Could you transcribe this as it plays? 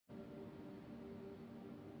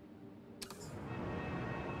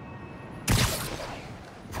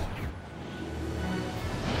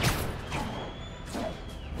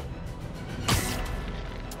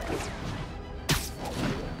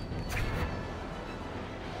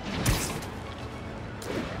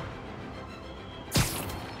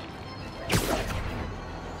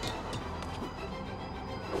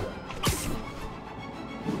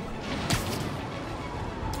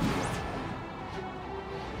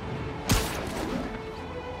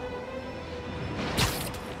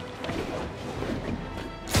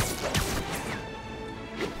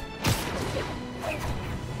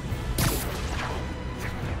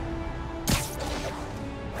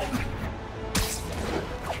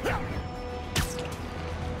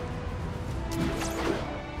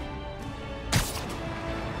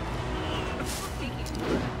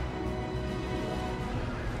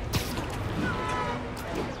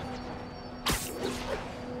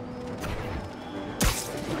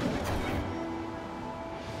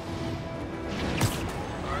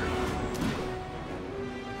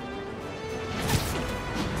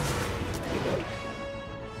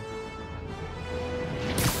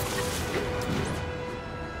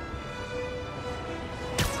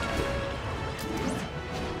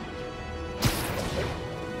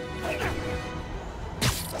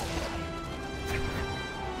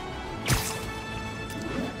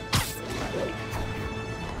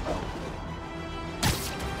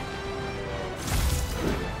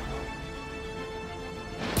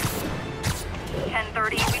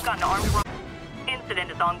got an armed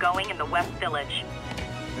incident is ongoing in the West Village.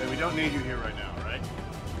 Okay, we don't need you here right now, right?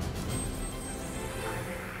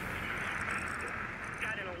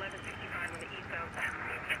 Got an 1165 on the eastbound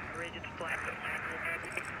bridge. It's flat.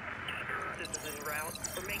 This is en route.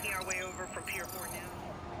 We're making our way over from Pier 4 now.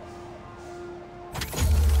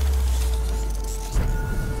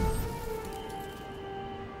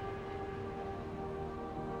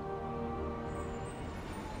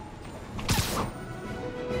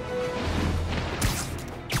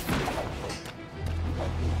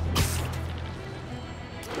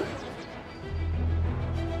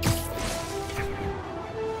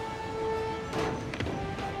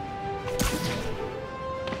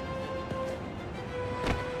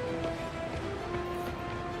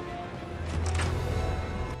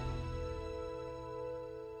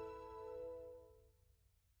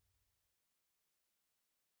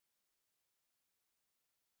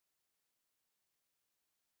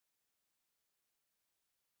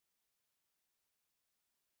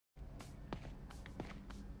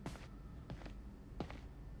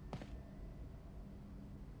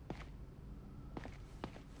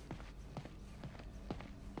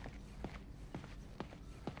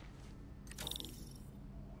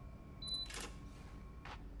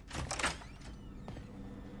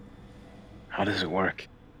 How does it work?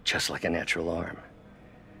 Just like a natural arm.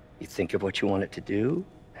 You think of what you want it to do,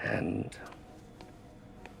 and...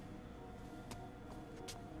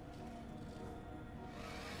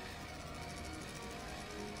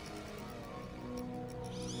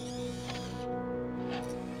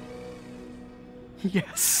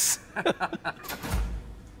 Yes.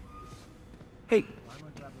 Hey,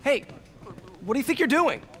 what do you think you're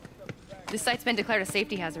doing? This site's been declared a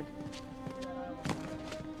safety hazard.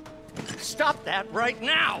 Stop that right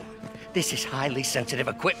now! This is highly sensitive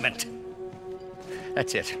equipment.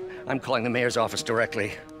 That's it. I'm calling the mayor's office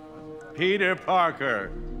directly. Peter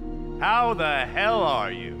Parker, how the hell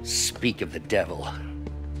are you? Speak of the devil.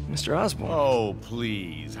 Mr. Osborn. Oh,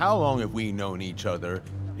 please. How long have we known each other?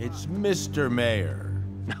 It's Mr. Mayor.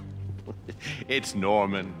 It's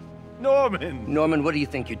Norman. Norman! Norman, what do you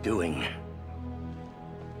think you're doing?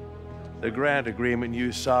 The grant agreement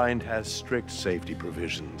you signed has strict safety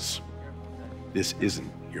provisions. This isn't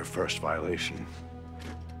your first violation.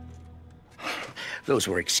 Those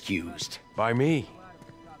were excused. By me.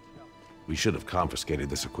 We should have confiscated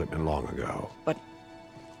this equipment long ago.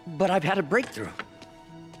 But I've had a breakthrough.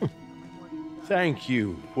 Thank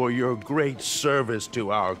you for your great service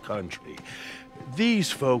to our country. These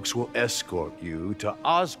folks will escort you to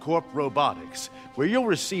Oscorp Robotics, where you'll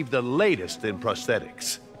receive the latest in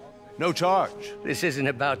prosthetics. No charge. This isn't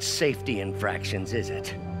about safety infractions, is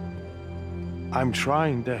it? I'm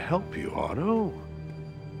trying to help you, Otto.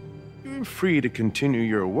 You're free to continue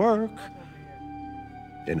your work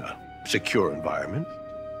in a secure environment.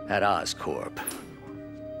 At Oscorp.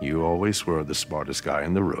 You always were the smartest guy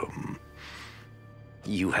in the room.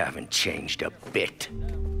 You haven't changed a bit.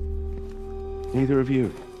 Neither of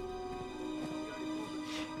you.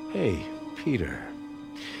 Hey, Peter.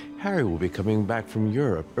 Harry will be coming back from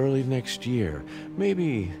Europe early next year.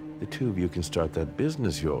 Maybe the two of you can start that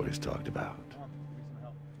business you always talked about.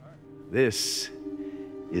 This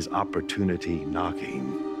is opportunity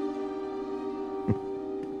knocking.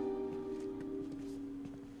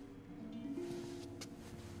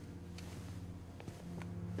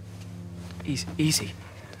 Easy.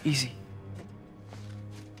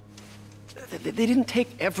 They didn't take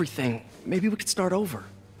everything. Maybe we could start over.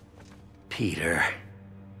 Peter,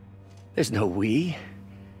 there's no we.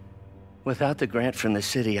 Without the grant from the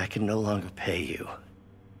city, I can no longer pay you.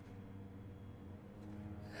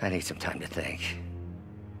 I need some time to think.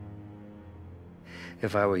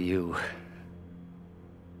 If I were you,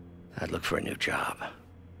 I'd look for a new job.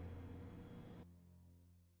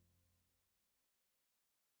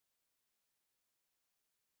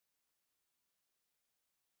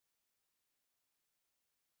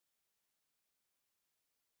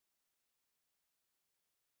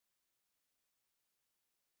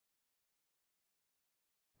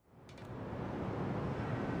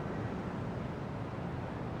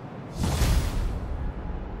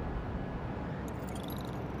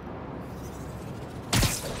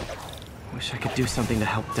 Wish I could do something to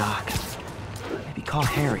help Doc. Maybe call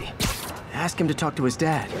Harry. Ask him to talk to his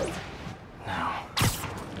dad. No.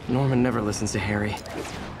 Norman never listens to Harry.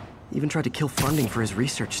 Even tried to kill funding for his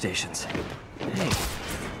research stations. Hey,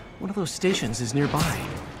 one of those stations is nearby.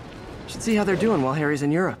 Should see how they're doing while Harry's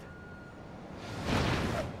in Europe.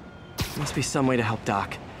 Must be some way to help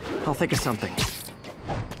Doc. I'll think of something.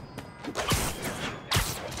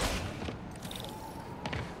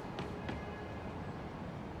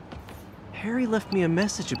 Harry left me a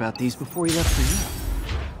message about these before he left for you.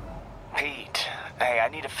 Pete, hey, I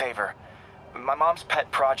need a favor. My mom's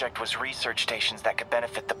pet project was research stations that could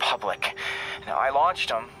benefit the public. Now, I launched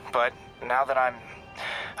them, but now that I'm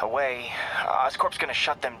away, Oscorp's gonna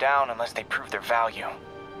shut them down unless they prove their value.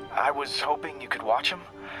 I was hoping you could watch them.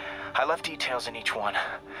 I left details in each one.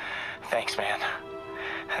 Thanks, man.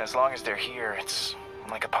 As long as they're here, it's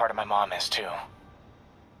like a part of my mom is, too.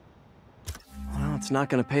 Well, it's not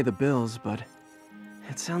gonna pay the bills, but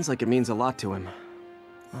it sounds like it means a lot to him.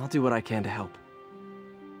 I'll do what I can to help.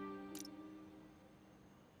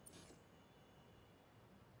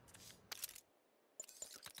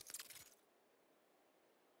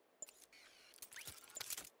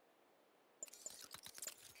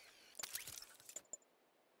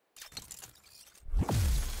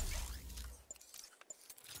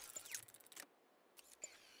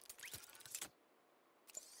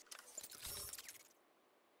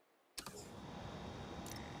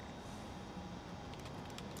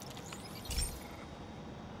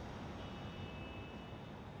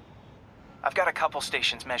 I've got a couple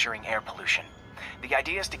stations measuring air pollution. The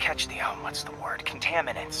idea is to catch the,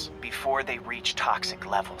 contaminants before they reach toxic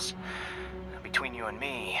levels. Between you and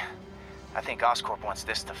me, I think Oscorp wants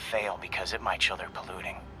this to fail because it might show they're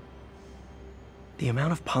polluting. The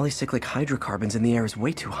amount of polycyclic hydrocarbons in the air is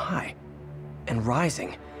way too high. And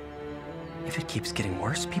rising. If it keeps getting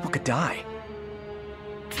worse, people could die.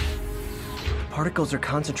 The particles are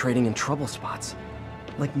concentrating in trouble spots,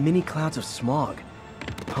 like mini clouds of smog.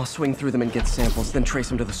 I'll swing through them and get samples, then trace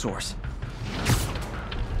them to the source.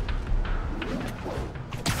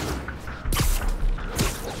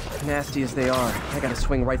 Nasty as they are, I gotta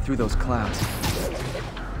swing right through those clouds.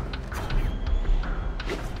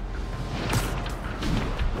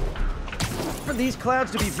 For these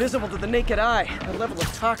clouds to be visible to the naked eye, the level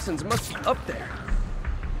of toxins must be up there.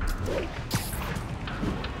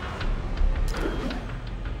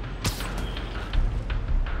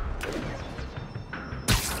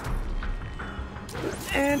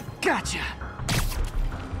 And gotcha!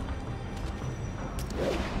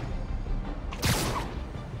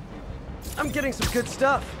 I'm getting some good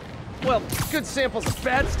stuff. Well, good samples of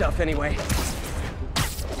bad stuff anyway.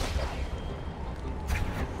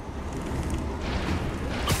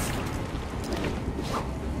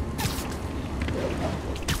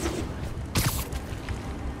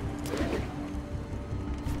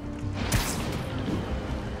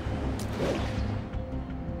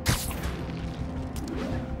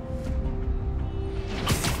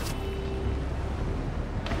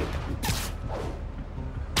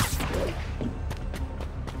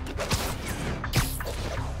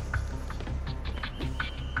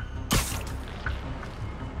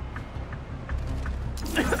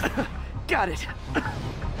 Got it.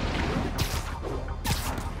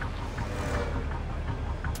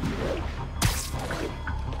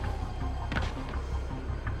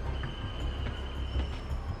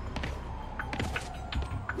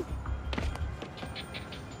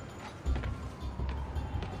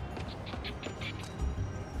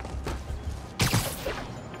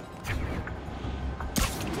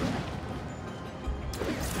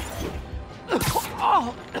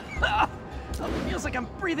 Oh! Feels like I'm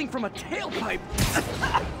breathing from a tailpipe.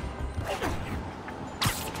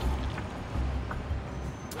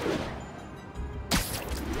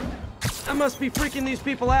 I must be freaking these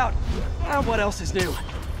people out. What else is new?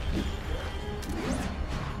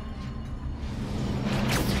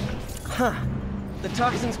 Huh. The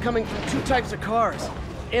toxin's coming from 2 types of cars,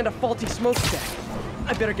 and a faulty smokestack.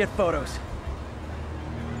 I better get photos.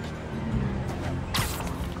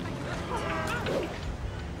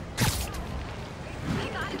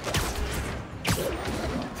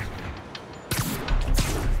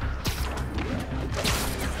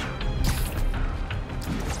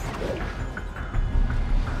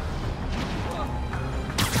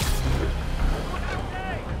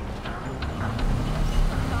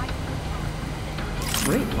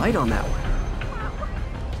 Great light on that one.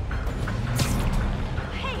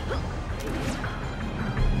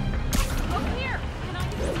 Over here! Can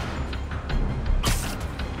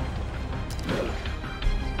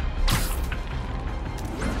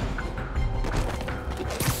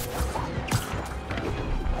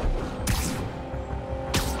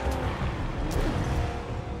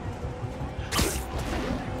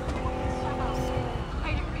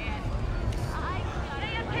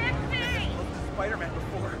Spider-Man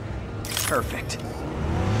before. Perfect.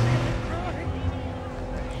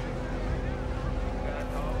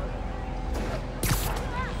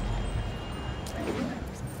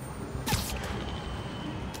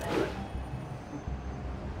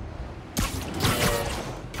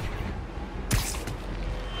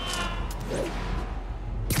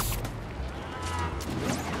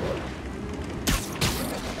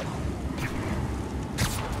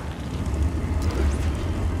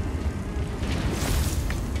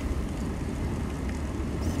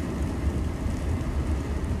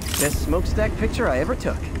 best smokestack picture I ever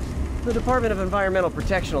took. The Department of Environmental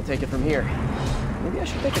Protection will take it from here. Maybe I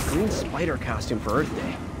should make a green spider costume for Earth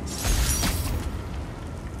Day.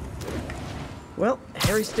 Well,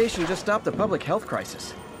 Harry's station just stopped a public health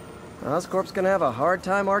crisis. Oscorp's gonna have a hard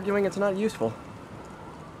time arguing it's not useful.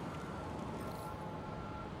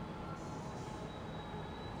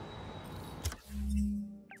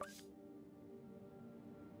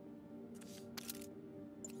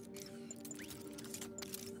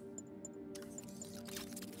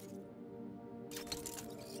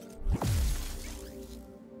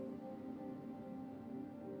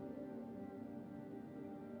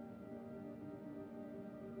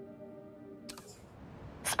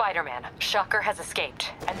 Spider-Man, Shocker has escaped,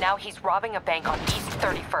 and now he's robbing a bank on East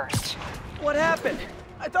 31st. What happened?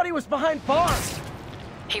 I thought he was behind bars!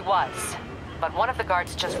 He was, but one of the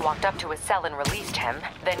guards just walked up to his cell and released him,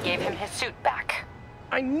 then gave him his suit back.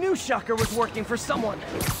 I knew Shocker was working for someone.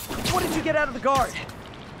 What did you get out of the guard?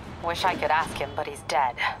 Wish I could ask him, but he's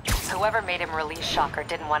dead. Whoever made him release Shocker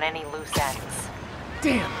didn't want any loose ends.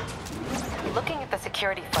 Damn! Looking at the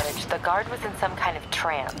security footage, the guard was in some kind of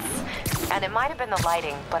trance. And it might have been the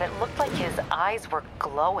lighting, but it looked like his eyes were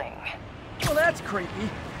glowing. Well, that's creepy.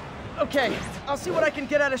 Okay, I'll see what I can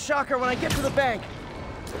get out of Shocker when I get to the bank.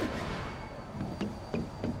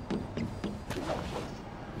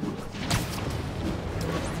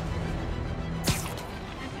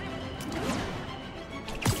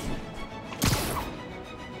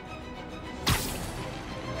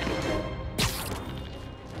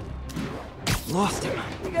 Lost him.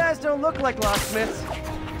 You guys don't look like locksmiths.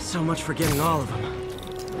 So much for getting all of them.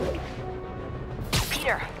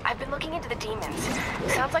 Peter, I've been looking into the demons.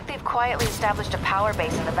 Sounds like they've quietly established a power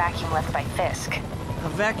base in the vacuum left by Fisk. A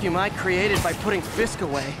vacuum I created by putting Fisk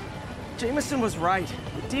away. Jameson was right.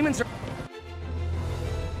 The demons are...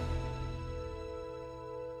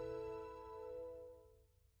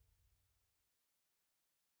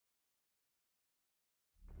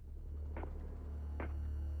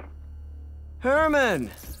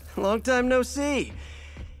 Herman! Long time no see.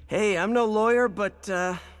 Hey, I'm no lawyer, but,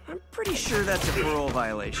 I'm pretty sure that's a parole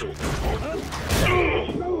violation.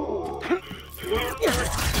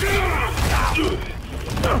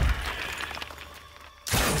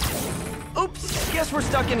 Oops, guess we're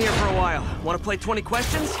stuck in here for a while. Want to play 20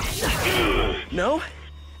 questions? No?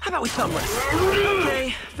 How about we thumb wrestle?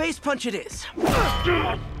 Okay, face punch it is.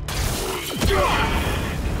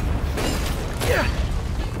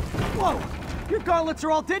 Whoa! Your gauntlets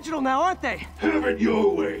are all digital now, aren't they? Have it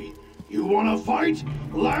your way. You wanna fight?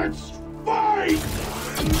 Let's fight!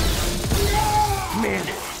 Man,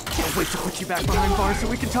 can't wait to put you back behind bars so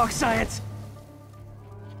we can talk science.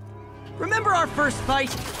 Remember our first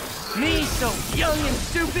fight? Me so young and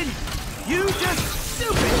stupid, you just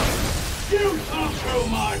stupid! You talk too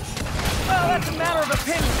much! Well, that's a matter of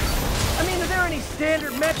opinion. I mean, are there any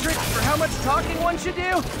standard metrics for how much talking one should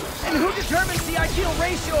do? And who determines the ideal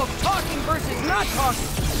ratio of talking versus not talking?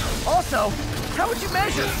 Also, how would you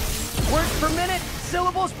measure? Words per minute?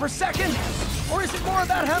 Syllables per second? Or is it more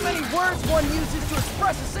about how many words one uses to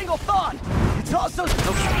express a single thought? It's also...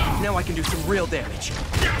 Okay, now I can do some real damage.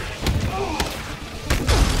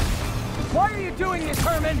 Why are you doing this,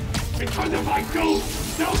 Herman? Because if I don't,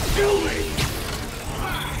 they'll kill me!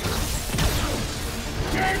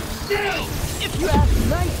 Stand still! If you ask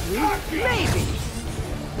nicely, maybe.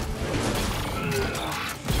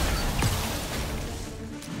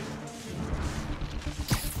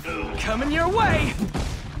 Coming your way!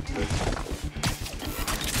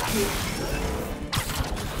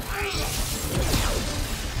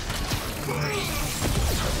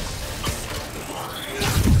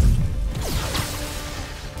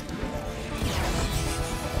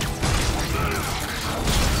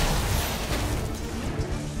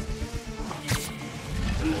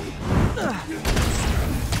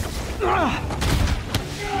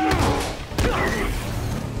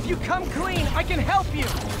 If you come clean, I can help you!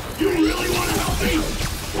 You really want to help me?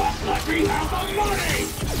 Just let me have the money!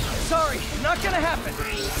 Sorry, not gonna happen.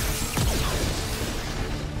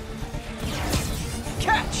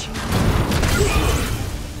 Catch!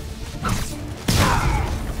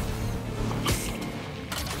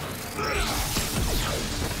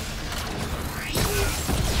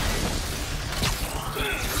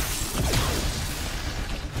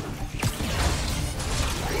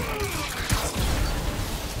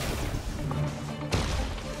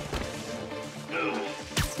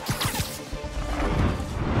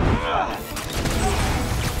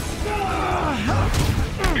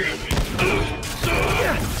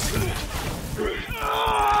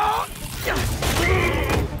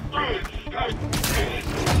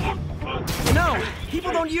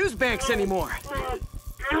 anymore.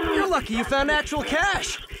 You're lucky you found actual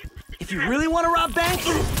cash. If you really want to rob banks,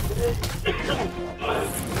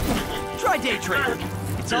 try day trading.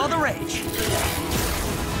 It's all the rage.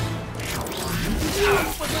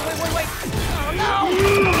 Wait. Oh,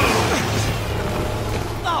 no!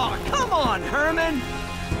 Oh, come on, Herman!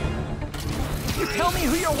 You tell me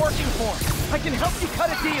who you're working for. I can help you cut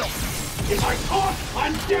a deal. If I talk,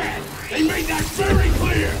 I'm dead! They made that very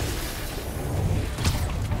clear!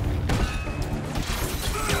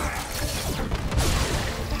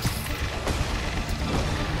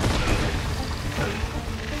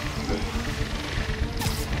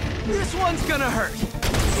 This one's gonna hurt.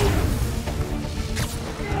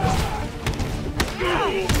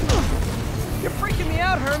 You're freaking me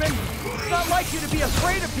out, Herman. It's not like you to be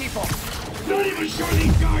afraid of people. Not even sure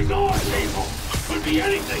these guys are people! Could be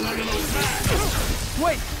anything under those masks!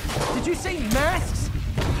 Wait, did you say masks?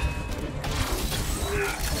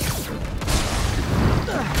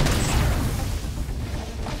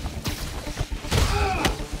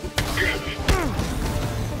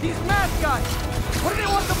 These mask guys! What do they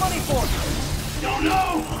want the money for? Don't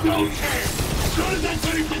know! Don't care! As soon as I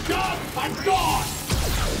finish the job, I'm gone!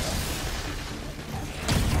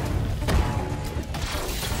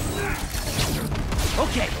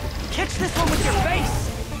 Okay, catch this one with your face!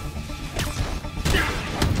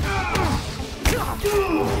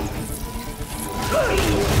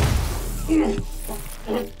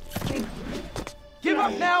 Give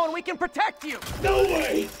up now and we can protect you! No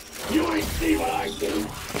way! You ain't see what I do!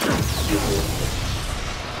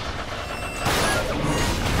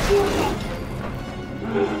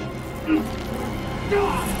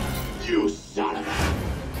 You son of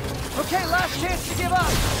a... Okay, last chance to give up.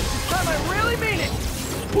 This time I really mean it.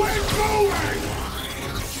 We're going!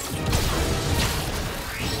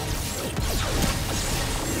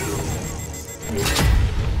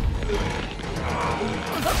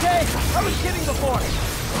 Okay, I was kidding before.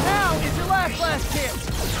 Now is your last chance.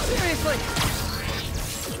 Seriously.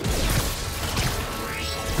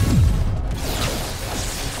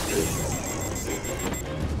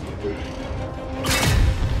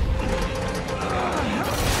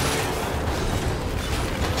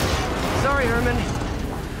 Sorry, Herman.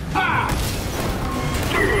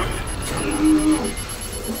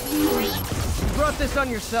 You brought this on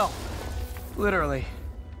yourself. Literally.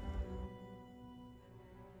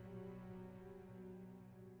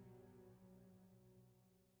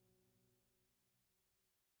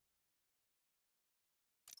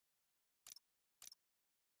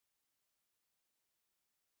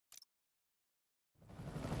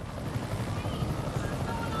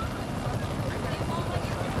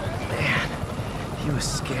 He was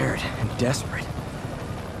scared and desperate.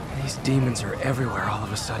 These demons are everywhere all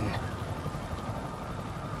of a sudden.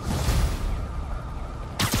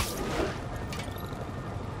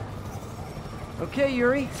 Okay,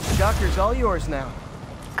 Yuri. Shocker's all yours now.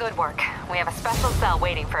 Good work. We have a special cell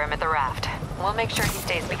waiting for him at the raft. We'll make sure he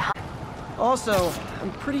stays behind. Also,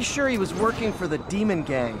 I'm pretty sure he was working for the Demon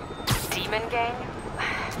Gang. Demon Gang?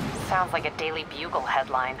 Sounds like a Daily Bugle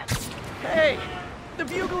headline. Hey! The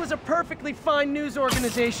Bugle is a perfectly fine news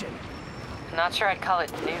organization. Not sure I'd call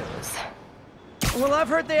it news. Well, I've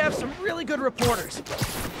heard they have some really good reporters.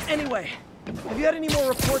 Anyway, have you had any more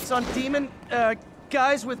reports on demon,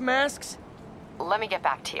 guys with masks? Let me get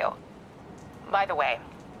back to you. By the way,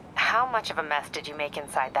 how much of a mess did you make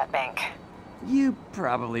inside that bank? You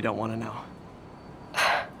probably don't want to know.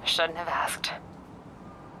 Shouldn't have asked.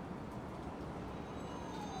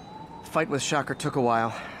 Fight with Shocker took a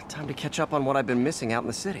while. Time to catch up on what I've been missing out in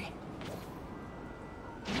the city.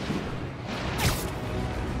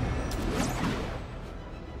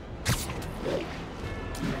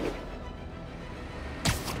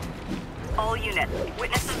 All units,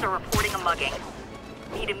 witnesses are reporting a mugging.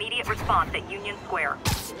 Need immediate response at Union Square.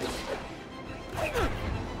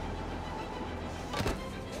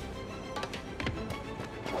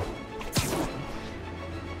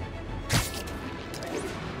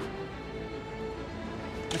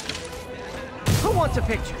 Who wants a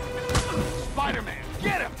picture? Spider-Man,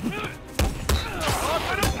 get him!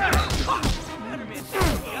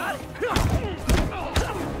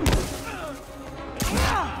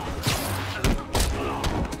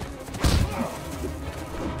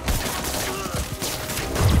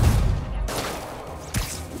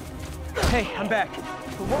 Hey, I'm back.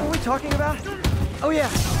 What were we talking about? Oh yeah,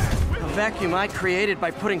 a vacuum I created by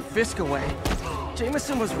putting Fisk away.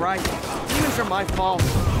 Jameson was right. Demons are my fault.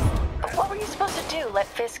 What were you supposed to do? Let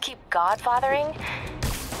Fisk keep godfathering?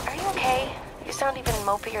 Are you okay? You sound even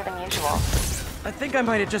mopier than usual. I think I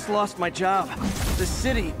might have just lost my job. The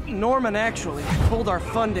city, Norman actually, pulled our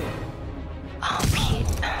funding. Oh, Pete.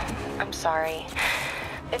 I'm sorry.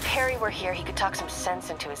 If Harry were here, he could talk some sense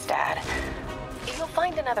into his dad. You'll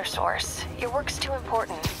find another source. Your work's too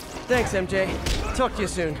important. Thanks, MJ. Talk to you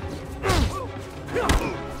soon.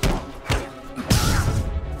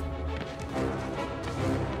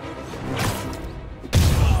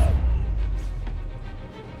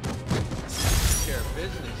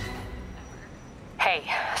 Hey,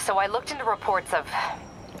 so I looked into reports of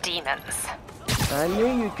demons. I knew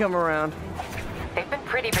you'd come around. They've been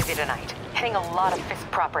pretty busy tonight, hitting a lot of Fisk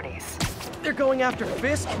properties. They're going after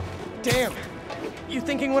Fisk? Damn. You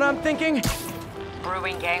thinking what I'm thinking?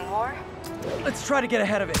 Brewing gang war? Let's try to get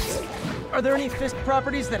ahead of it. Are there any Fisk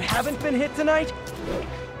properties that haven't been hit tonight?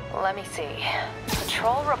 Let me see.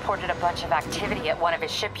 Patrol reported a bunch of activity at one of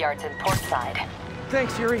his shipyards in Portside.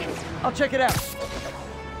 Thanks, Yuri. I'll check it out.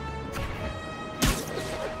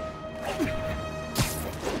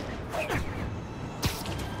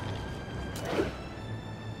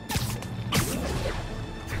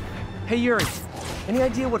 Hey, Yuri. Any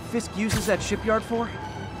idea what Fisk uses that shipyard for?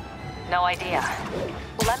 No idea.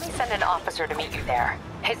 Let me send an officer to meet you there.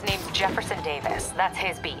 His name's Jefferson Davis. That's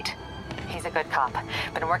his beat. He's a good cop.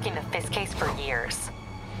 Been working the Fisk case for years.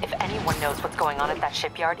 If anyone knows what's going on at that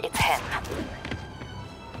shipyard, it's him.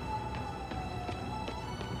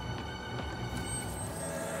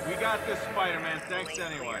 We got this, Spider-Man. Thanks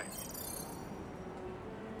anyway.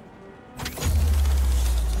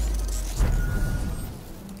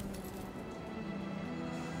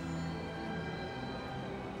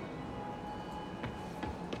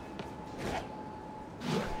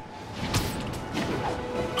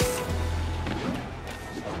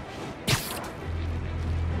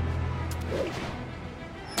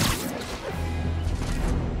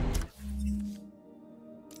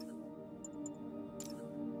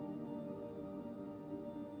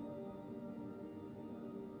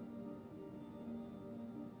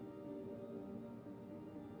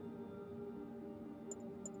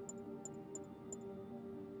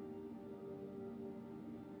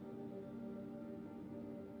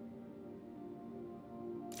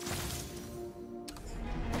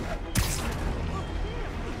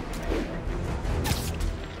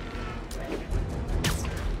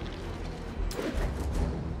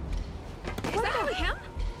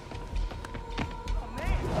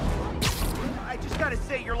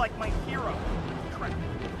 You're like my hero. Crap.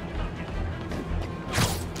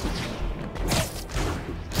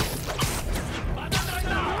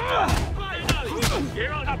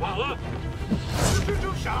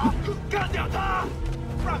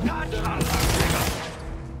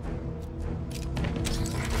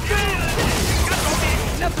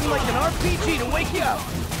 Nothing like an RPG to wake you up.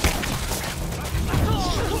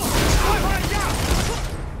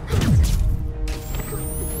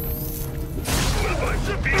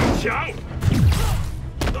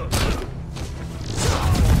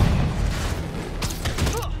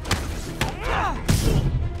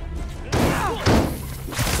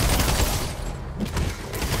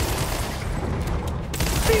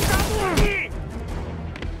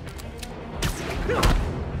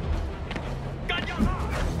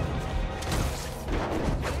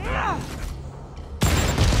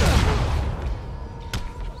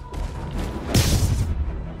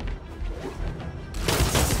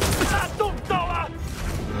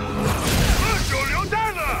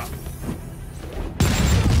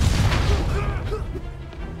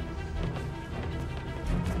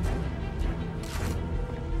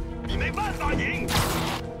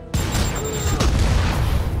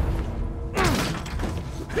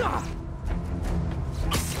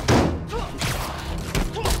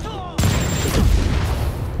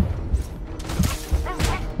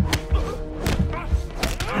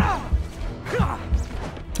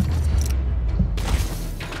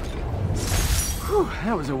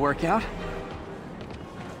 That was a workout.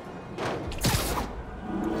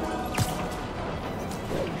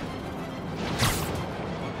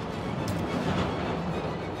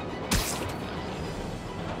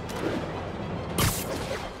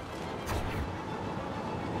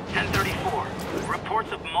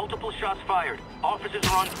 Reports of multiple shots fired. Officers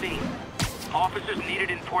are on scene. Officers needed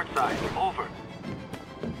in Portside. Over.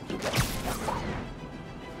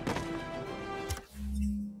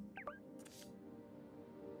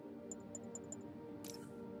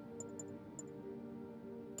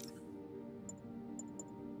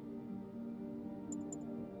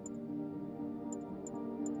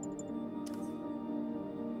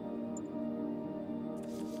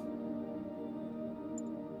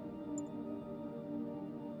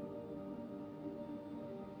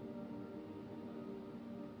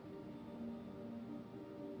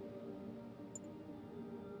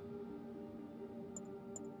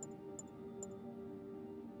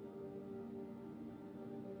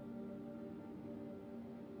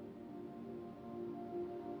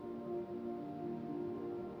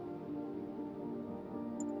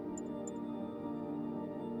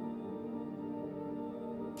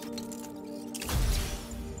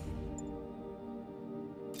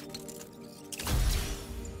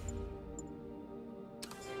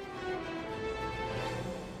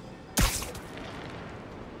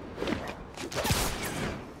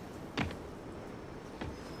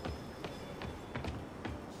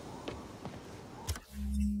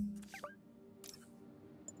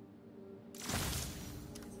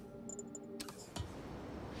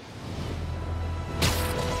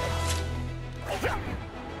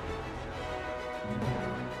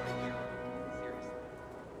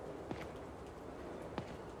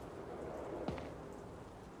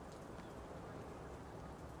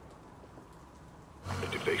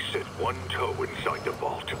 one toe inside the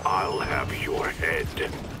vault, I'll have your head.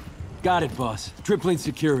 Got it, boss. Tripling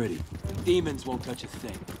security. Demons won't touch a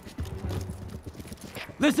thing.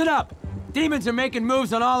 Listen up! Demons are making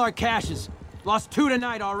moves on all our caches. Lost 2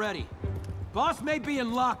 tonight already. Boss may be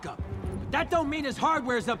in lockup, but that don't mean his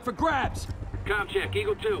hardware's up for grabs. Com check,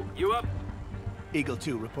 Eagle 2, you up? Eagle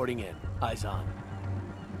 2 reporting in. Eyes on.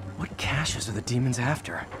 What caches are the demons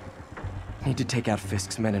after? Need to take out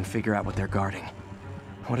Fisk's men and figure out what they're guarding.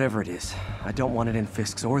 Whatever it is, I don't want it in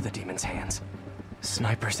Fisk's or the demons' hands.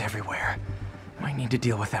 Snipers everywhere. Might need to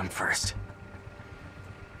deal with them first.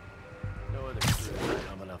 No other crew is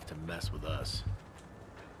dumb enough to mess with us.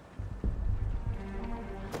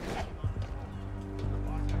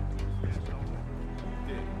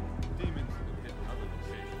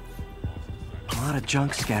 A lot of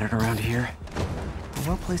junk scattered around here. A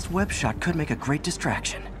well-placed web shot could make a great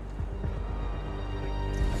distraction.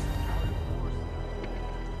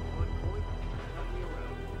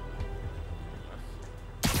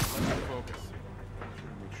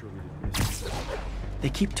 They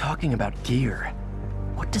keep talking about gear.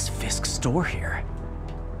 What does Fisk store here?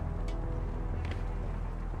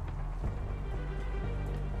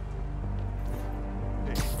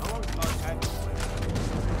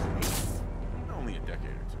 Only a decade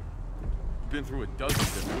or two. Been through a dozen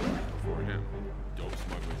different ones before him. Dope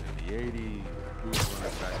smugglers in the 80s, booze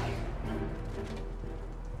runners back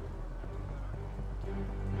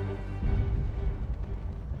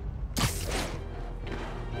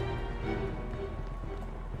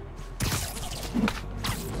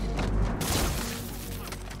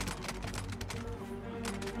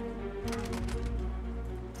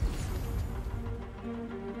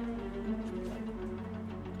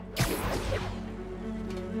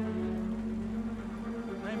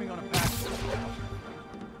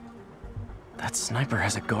That sniper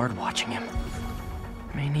has a guard watching him.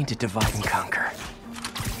 May need to divide and conquer.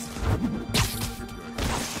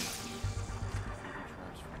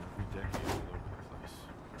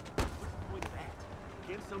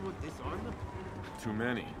 Can't someone disarm them? too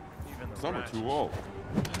many. Some are too old.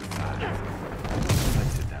 Likes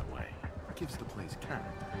it that way. Gives the place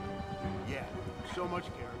character. Yeah, so much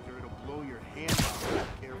character it'll blow your hand off if you're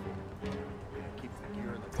careful. Yeah, keeps the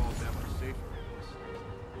gear in the vault that much safer.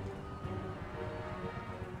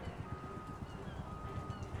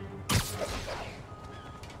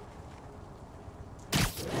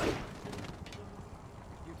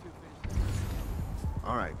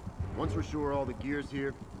 All right. Once we're sure all the gear's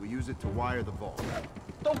here, we use it to wire the vault.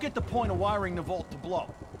 Don't get the point of wiring the vault to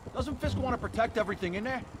blow. Doesn't Fisk want to protect everything in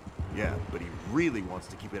there? Yeah, but he really wants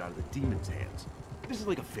to keep it out of the demons' hands. This is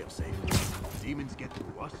like a failsafe. Demons get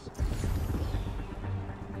through us.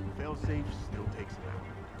 Failsafe still takes it out.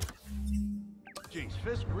 Jeez,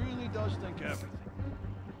 Fisk really does think everything.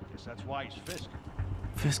 Guess that's why he's Fisk.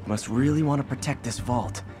 Fisk must really want to protect this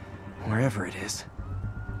vault, wherever it is.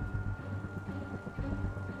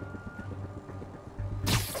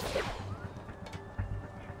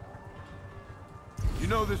 You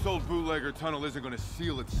know this old bootlegger tunnel isn't gonna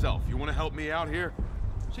seal itself. You wanna help me out here?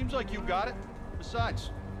 Seems like you got it. Besides,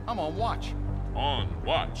 I'm on watch. On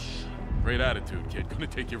watch. Great attitude, kid. Gonna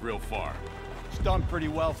take you real far. It's done pretty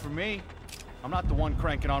well for me. I'm not the one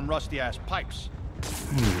cranking on rusty-ass pipes.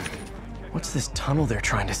 What's this tunnel they're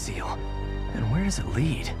trying to seal? And where does it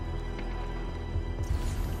lead?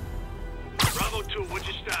 Bravo 2, what's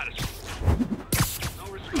your status?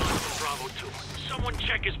 No response from Bravo 2. Someone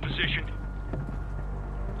check his position.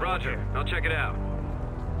 Roger, I'll check it out.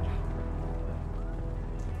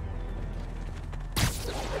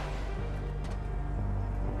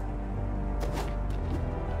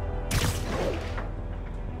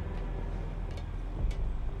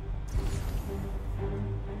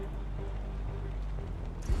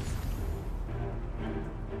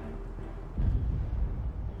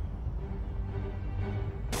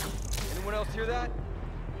 Anyone else hear that?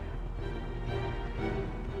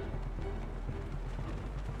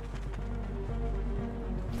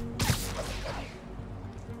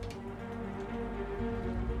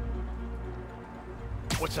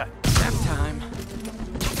 What's that? Nap time.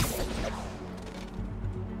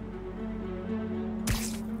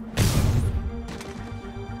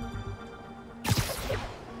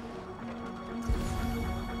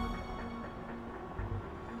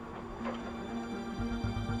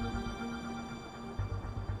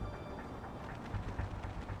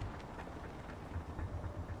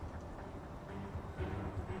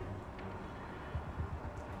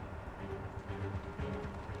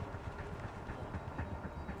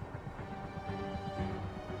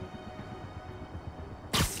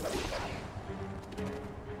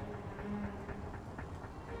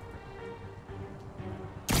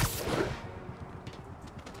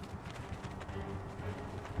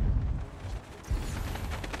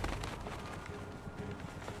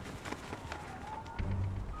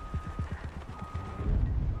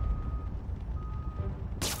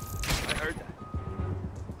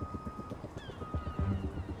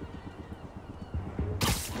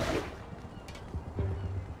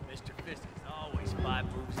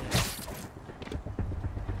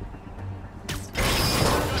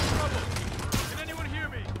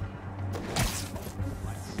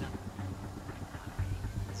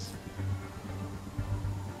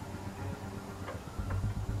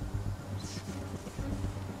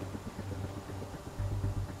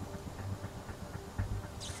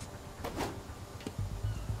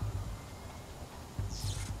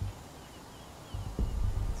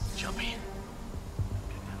 Help me.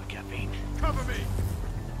 Get down with caffeine. Cover me!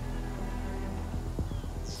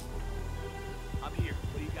 I'm here.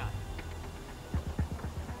 What do you got?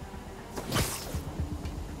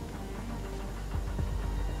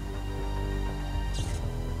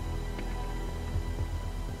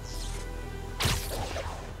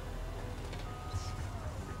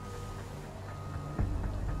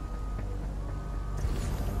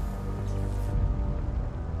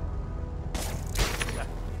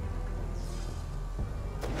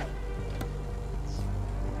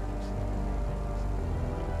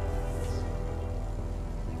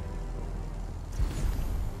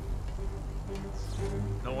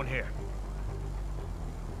 No one here.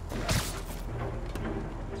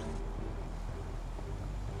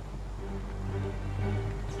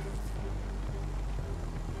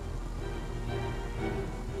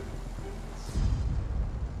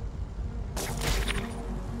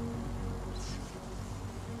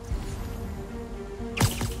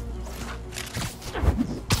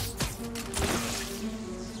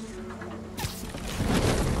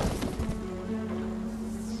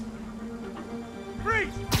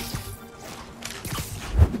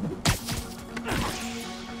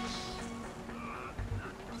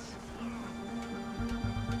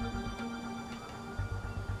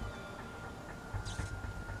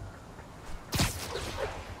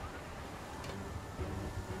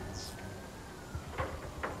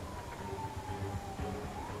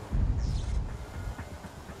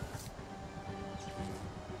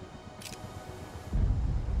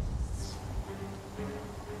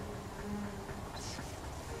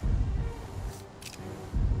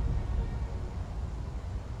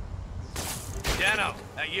 Dano,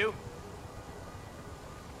 that you?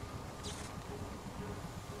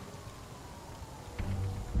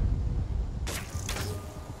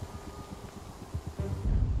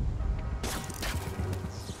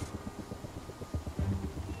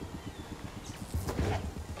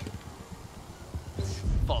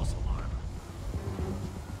 False alarm.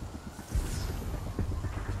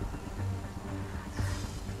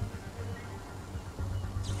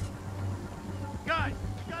 Guys,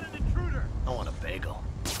 we got an intruder! I want a bagel.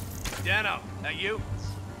 Dano, that you?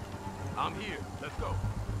 I'm here. Let's go.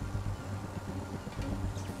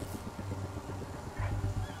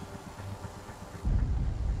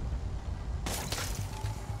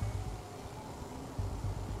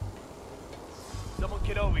 Someone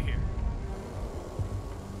get over here.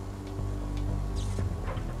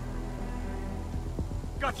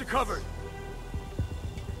 Got you covered!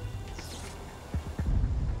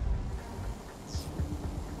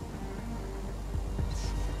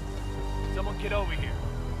 Someone get over here.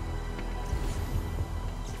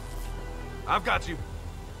 I've got you.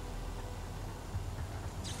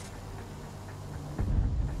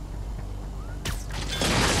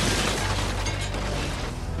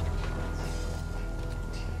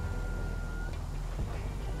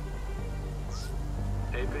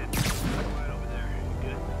 Hey, Ben. Right over there. You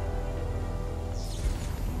good?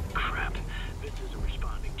 Crap. Vince isn't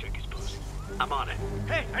responding. Check his post. I'm on it.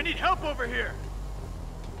 Hey, I need help over here!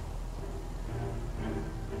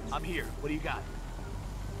 I'm here. What do you got?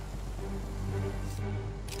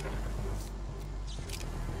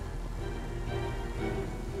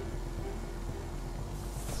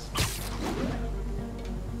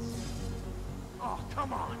 Oh,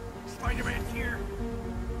 come on. Spider-Man's here.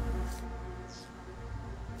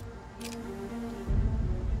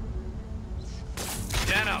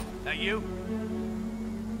 Dano, that you?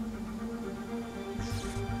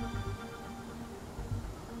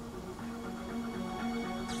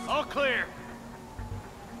 All clear.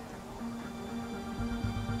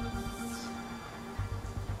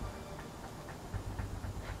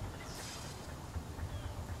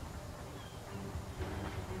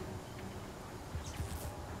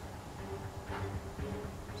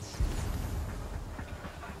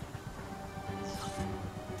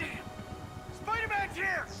 Damn! Spider-Man's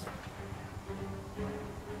here!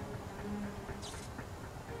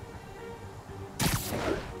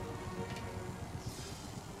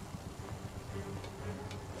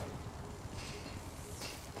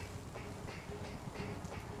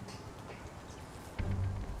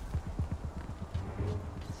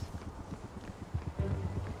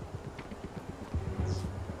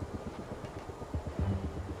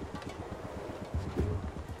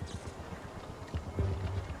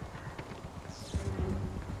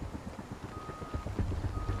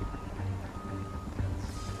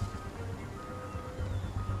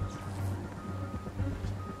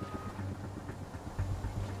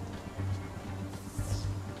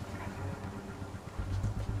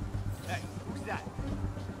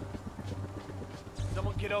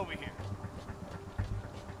 Get over here.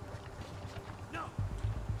 No!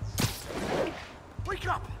 Wake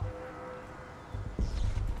up!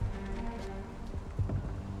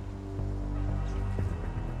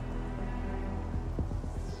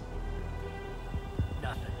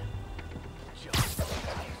 Nothing. Just...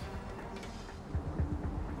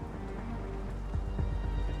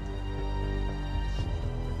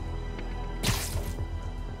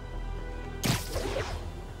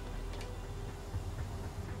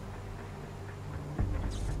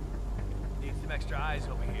 Need some extra eyes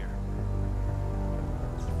over here.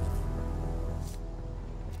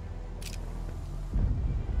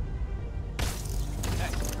 Hey,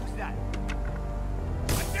 who's that?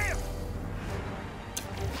 Damn!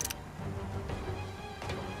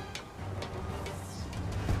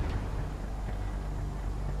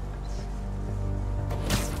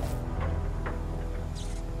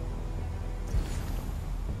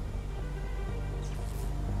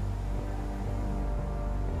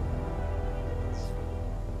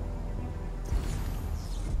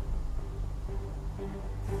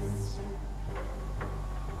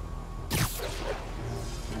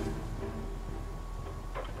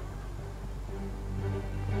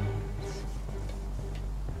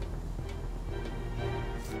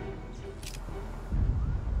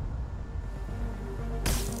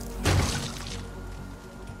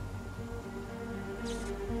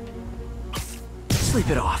 Sleep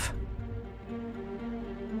it off.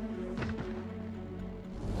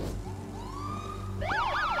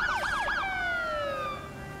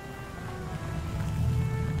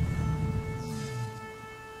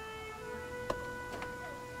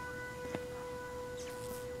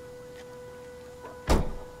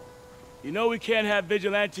 You know we can't have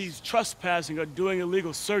vigilantes trespassing or doing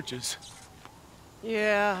illegal searches.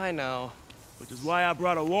 Yeah, I know. Which is why I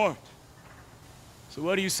brought a warrant. So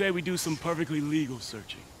what do you say we do some perfectly legal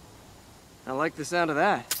searching? I like the sound of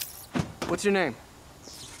that. What's your name?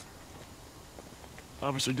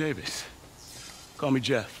 Officer Davis. Call me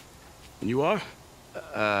Jeff. And you are?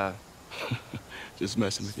 Just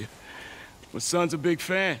messing with you. My son's a big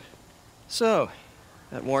fan. So,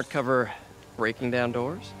 that warrant cover breaking down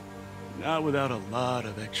doors? Not without a lot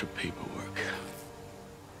of extra paperwork.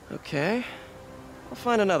 Okay. I'll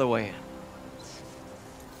find another way in.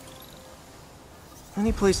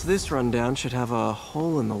 Any place this rundown should have a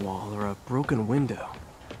hole in the wall or a broken window.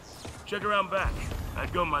 Check around back.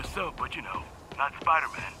 I'd go myself, but you know, not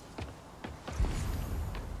Spider-Man.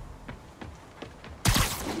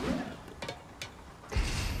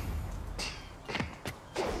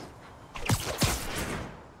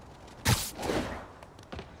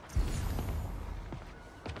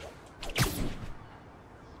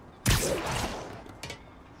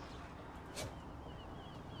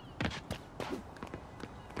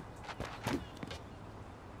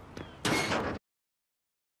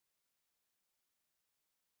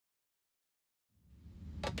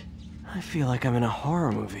 I feel like I'm in a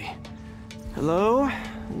horror movie. Hello?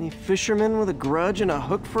 Any fisherman with a grudge and a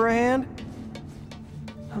hook for a hand?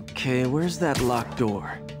 Okay, where's that locked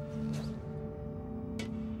door?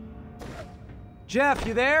 Jeff,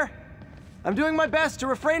 you there? I'm doing my best to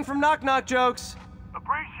refrain from knock-knock jokes.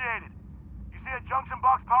 Appreciate it. You see a junction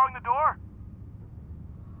box powering the door?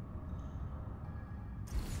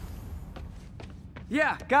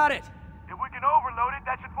 Yeah, got it. If we can overload it,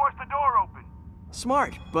 that should force the door open.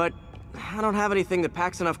 Smart, but I don't have anything that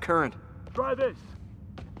packs enough current. Try this.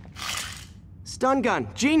 Stun gun,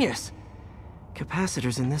 genius!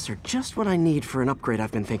 Capacitors in this are just what I need for an upgrade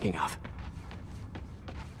I've been thinking of.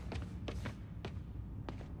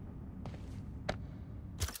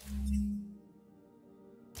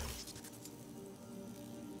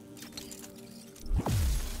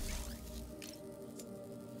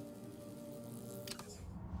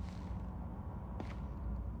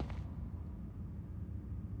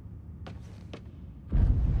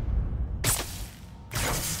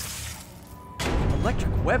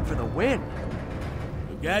 Electric web for the win.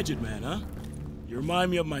 A gadget man, huh? You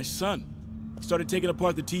remind me of my son. Started taking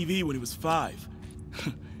apart the TV when he was 5.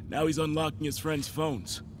 Now he's unlocking his friends'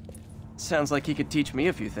 phones. Sounds like he could teach me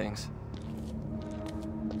a few things.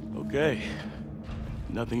 Okay.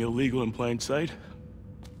 Nothing illegal in plain sight?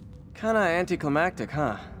 Kinda anticlimactic,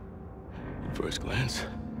 huh? At first glance.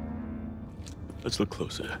 Let's look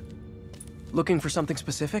closer. Looking for something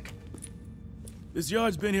specific? This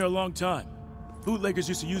yard's been here a long time. Bootleggers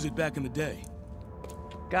used to use it back in the day.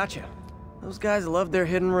 Gotcha. Those guys love their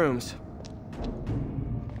hidden rooms.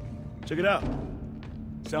 Check it out.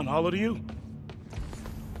 Sound hollow to you?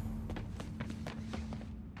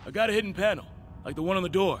 I got a hidden panel, like the one on the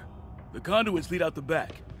door. The conduits lead out the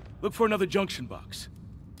back. Look for another junction box.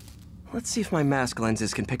 Let's see if my mask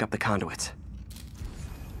lenses can pick up the conduits.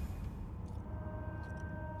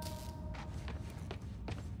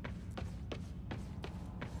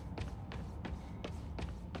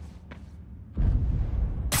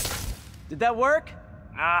 Did that work?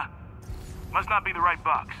 Nah. Must not be the right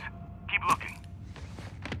box. Keep looking.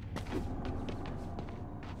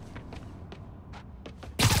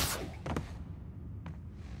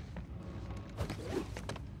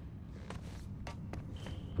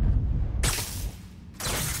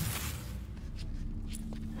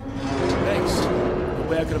 Thanks. No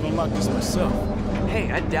way I could have unlocked this myself.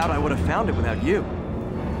 Hey, I doubt I would have found it without you.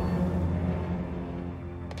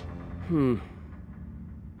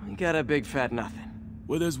 We got a big fat nothing.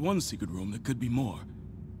 Well, there's one secret room. There could be more.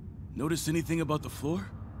 Notice anything about the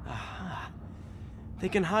floor? Aha. They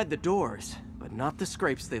can hide the doors, but not the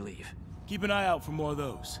scrapes they leave. Keep an eye out for more of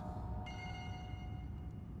those.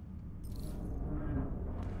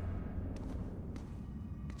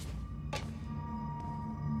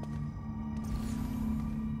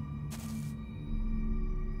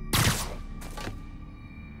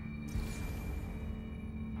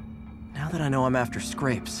 Now that I know I'm after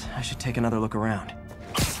scrapes, I should take another look around.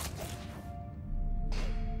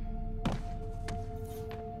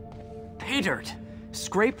 Pay dirt!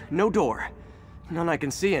 Scrape, no door. None I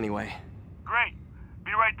can see anyway. Great.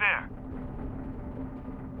 Be right there.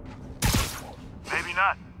 Maybe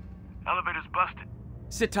not. Elevator's busted.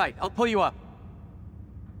 Sit tight, I'll pull you up.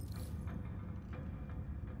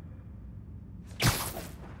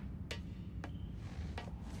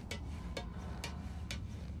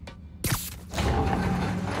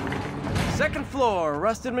 Second floor,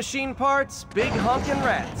 rusted machine parts, big honkin'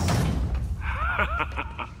 rats.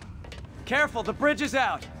 Careful, the bridge is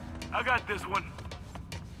out. I got this one.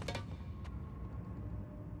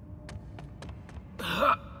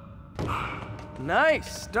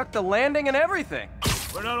 Nice, stuck the landing and everything.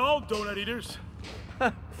 We're not all donut eaters.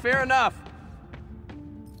 Fair enough.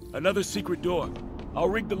 Another secret door. I'll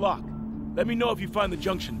rig the lock. Let me know if you find the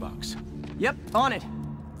junction box. Yep, on it.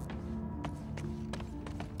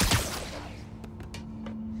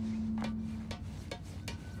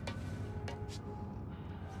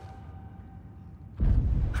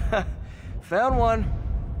 Found one.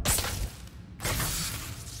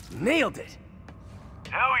 Nailed it.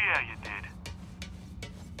 Hell yeah, you did.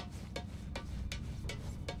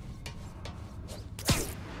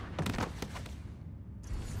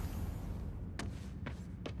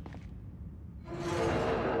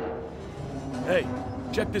 Hey,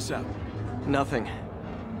 check this out. Nothing.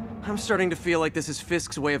 I'm starting to feel like this is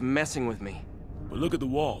Fisk's way of messing with me. But look at the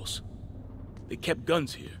walls. They kept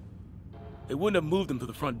guns here. They wouldn't have moved them to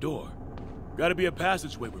the front door. Gotta be a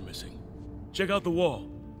passageway we're missing. Check out the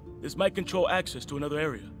wall. This might control access to another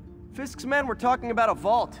area. Fisk's men were talking about a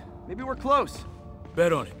vault. Maybe we're close.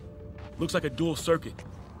 Bet on it. Looks like a dual circuit.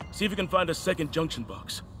 See if you can find a second junction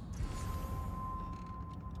box.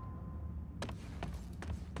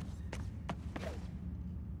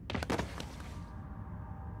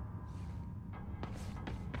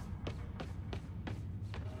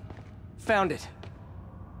 Found it.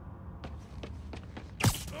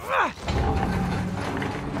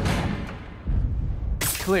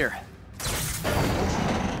 Clear.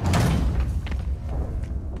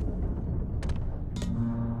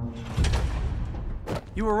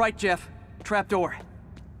 You were right, Jeff. Trapdoor.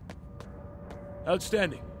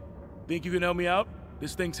 Outstanding. Think you can help me out?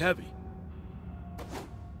 This thing's heavy.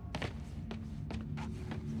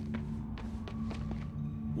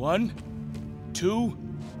 One, two,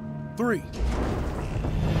 three.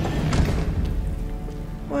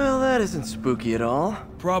 Well, that isn't spooky at all.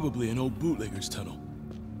 Probably an old bootlegger's tunnel.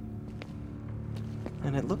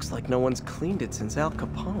 And it looks like no one's cleaned it since Al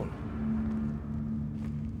Capone.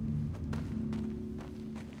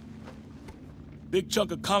 Big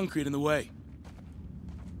chunk of concrete in the way.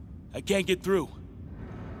 I can't get through.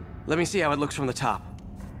 Let me see how it looks from the top.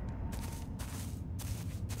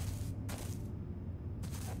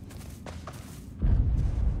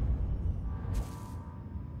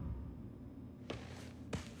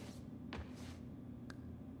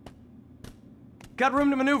 Got room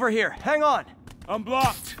to maneuver here. Hang on. I'm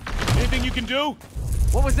blocked. Anything you can do?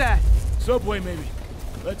 What was that? Subway, maybe.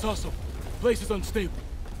 Let's hustle. Place is unstable.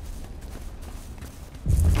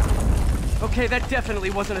 Okay, that definitely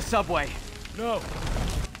wasn't a subway. No.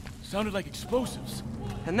 Sounded like explosives.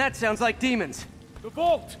 And that sounds like demons. The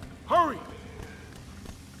vault! Hurry!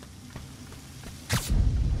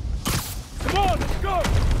 Come on, let's go!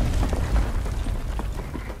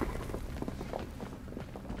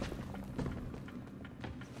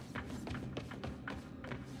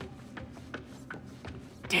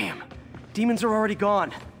 Damn, Demons are already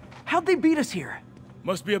gone. How'd they beat us here?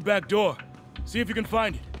 Must be a back door. See if you can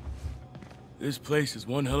find it. This place is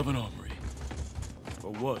one hell of an armory.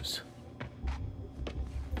 Or was.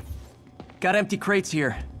 Got empty crates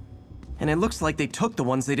here. And it looks like they took the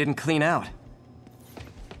ones they didn't clean out.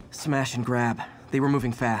 Smash and grab. They were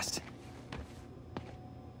moving fast.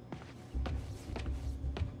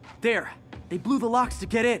 There! They blew the locks to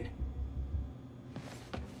get in.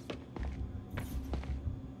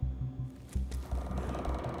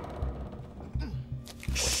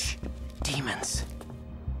 Shh! Demons.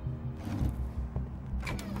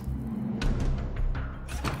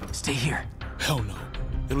 Stay here. Hell no.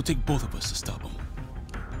 It'll take both of us to stop them.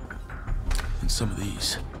 And some of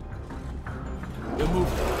these. They're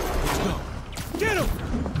moving. Let's go. Get him!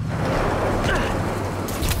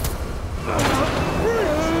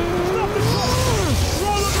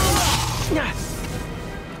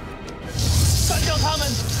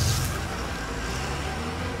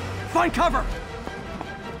 Find cover!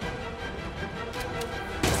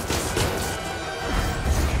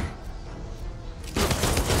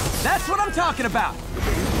 That's what I'm talking about!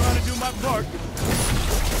 Trying to do my part.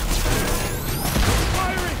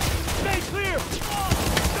 Firing! Stay clear!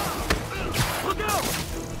 Look out!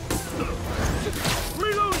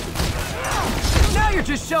 Reloading! Now you're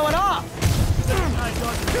just showing off!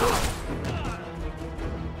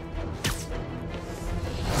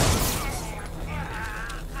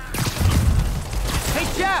 Hey,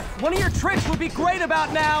 Jeff! One of your tricks would be great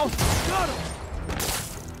about now! Got him!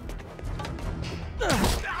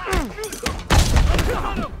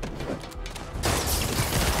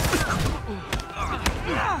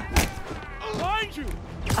 Behind you!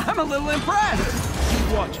 I'm a little impressed! Keep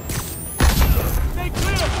watching. Stay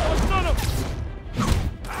clear! I'll stun him!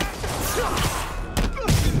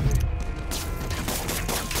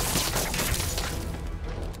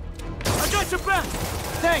 I got your back!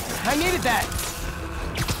 Thanks, I needed that!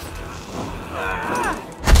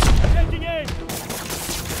 Taking aim!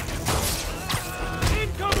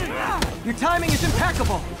 Incoming! Your timing is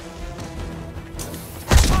impeccable!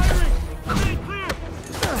 Firing! Stay clear!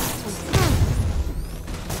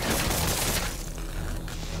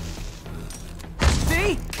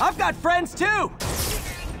 See? I've got friends too!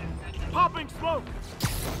 Popping smoke!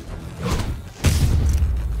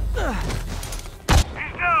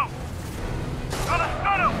 He's down! Gonna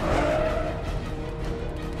stun him!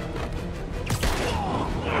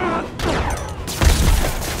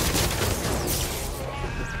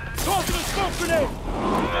 Tossing a smoke grenade!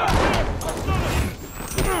 I'll stun him!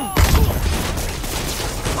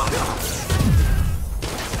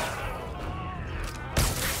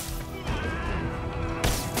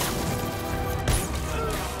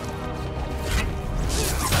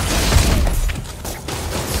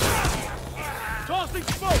 Tossing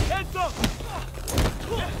smoke! Heads up!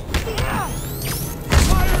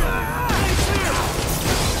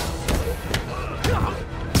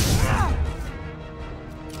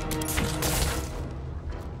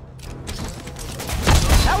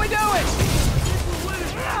 How we doing?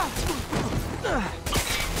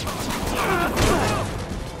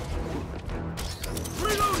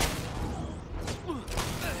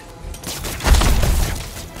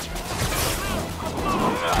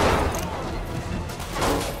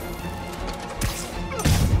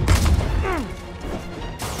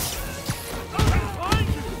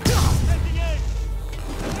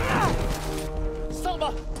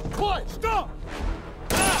 Selma! Boy, stop!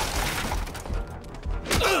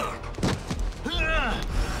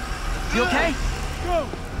 You okay? Go!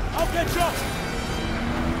 I'll catch up!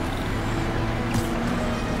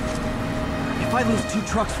 If I lose 2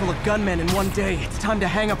 trucks full of gunmen in one day, it's time to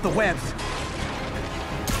hang up the webs.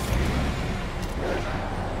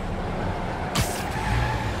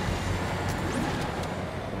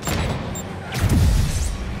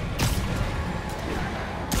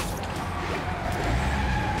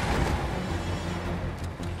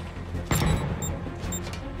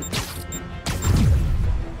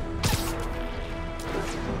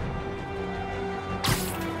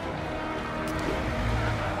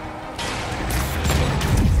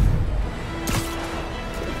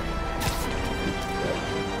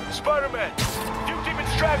 Spider-Man! Few demon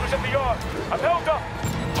stragglers at the yard. I'm held up.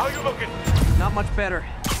 How you looking? Not much better.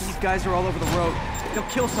 These guys are all over the road. They'll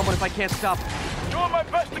kill someone if I can't stop them. Doing my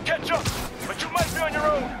best to catch up, but you might be on your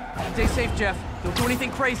own. Stay safe, Jeff. Don't do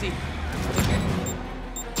anything crazy.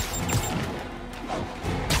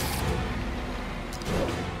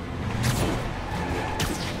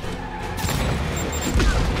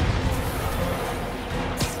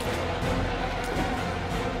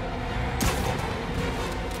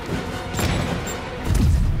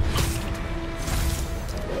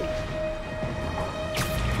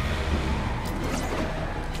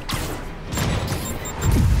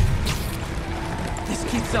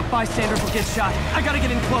 bystanders will get shot. I gotta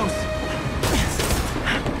get in close.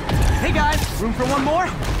 Hey guys, room for one more?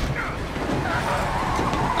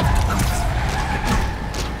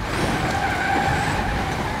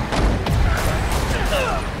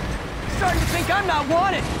 Starting to think I'm not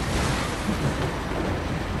wanted.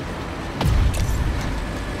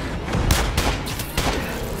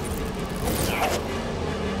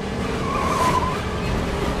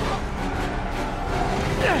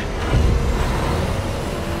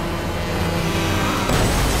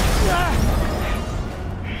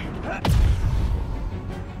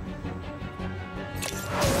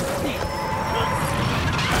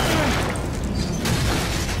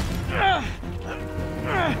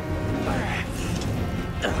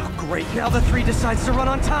 Great, now the 3 decides to run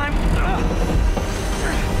on time.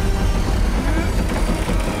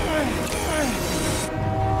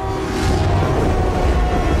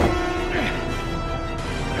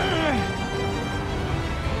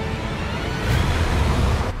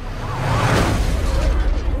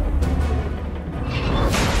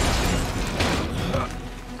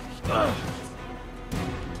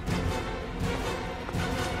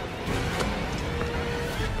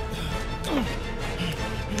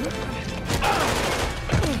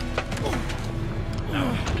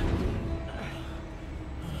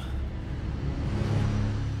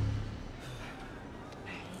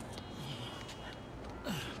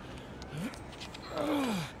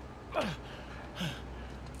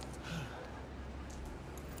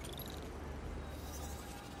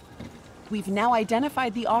 We've now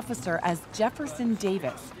identified the officer as Jefferson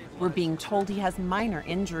Davis. We're being told he has minor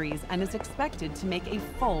injuries and is expected to make a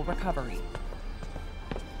full recovery.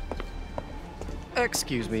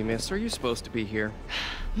 Excuse me, miss. Are you supposed to be here?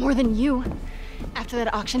 More than you. After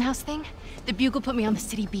that auction house thing, the Bugle put me on the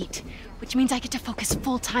city beat, which means I get to focus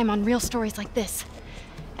full-time on real stories like this.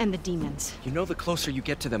 And the demons. You know the closer you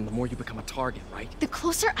get to them, the more you become a target, right? The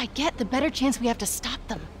closer I get, the better chance we have to stop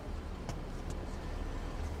them.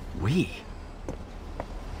 We?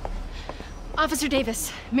 Officer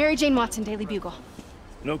Davis, Mary Jane Watson, Daily Bugle.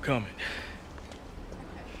 No comment.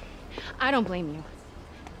 I don't blame you.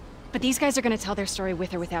 But these guys are gonna tell their story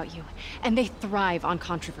with or without you, and they thrive on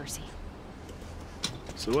controversy.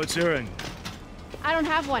 So what's your angle? I don't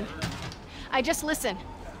have one. I just listen.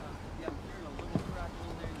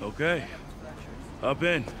 Okay. Hop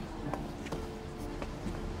in.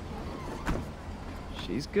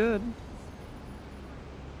 She's good.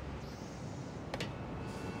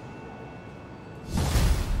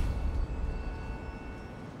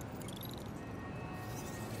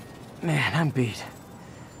 Man, I'm beat.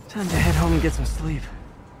 Time to head home and get some sleep.